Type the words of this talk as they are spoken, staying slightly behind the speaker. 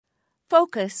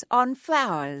Focus on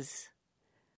flowers.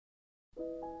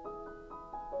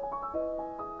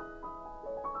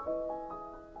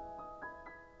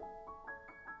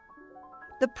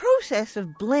 The process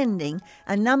of blending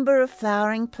a number of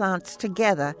flowering plants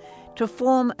together to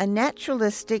form a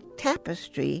naturalistic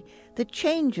tapestry that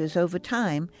changes over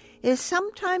time is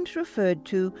sometimes referred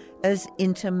to as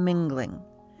intermingling.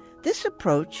 This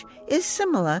approach is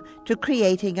similar to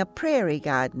creating a prairie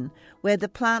garden where the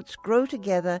plants grow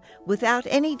together without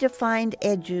any defined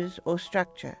edges or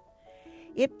structure.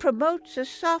 It promotes a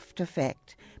soft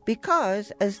effect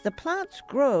because as the plants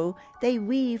grow, they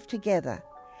weave together.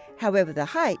 However, the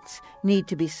heights need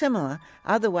to be similar,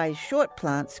 otherwise short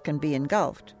plants can be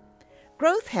engulfed.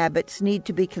 Growth habits need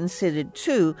to be considered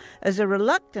too, as a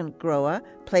reluctant grower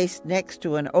placed next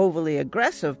to an overly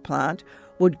aggressive plant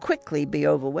would quickly be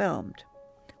overwhelmed.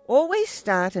 Always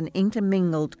start an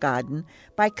intermingled garden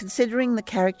by considering the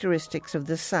characteristics of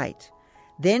the site.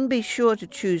 Then be sure to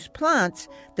choose plants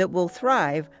that will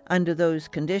thrive under those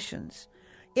conditions.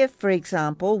 If, for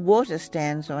example, water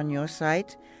stands on your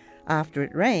site after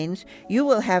it rains, you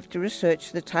will have to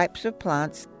research the types of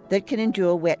plants that can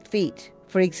endure wet feet.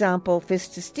 For example,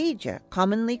 Fistostegia,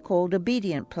 commonly called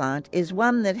obedient plant, is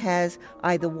one that has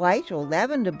either white or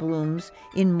lavender blooms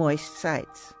in moist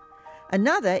sites.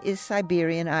 Another is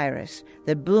Siberian iris,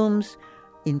 that blooms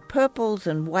in purples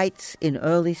and whites in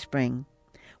early spring.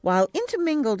 While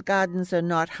intermingled gardens are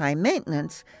not high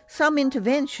maintenance, some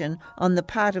intervention on the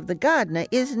part of the gardener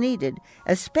is needed,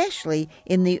 especially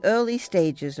in the early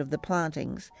stages of the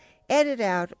plantings. Edit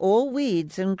out all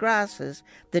weeds and grasses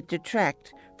that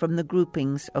detract from the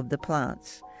groupings of the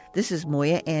plants. This is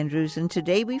Moya Andrews, and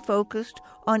today we focused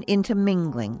on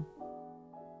intermingling.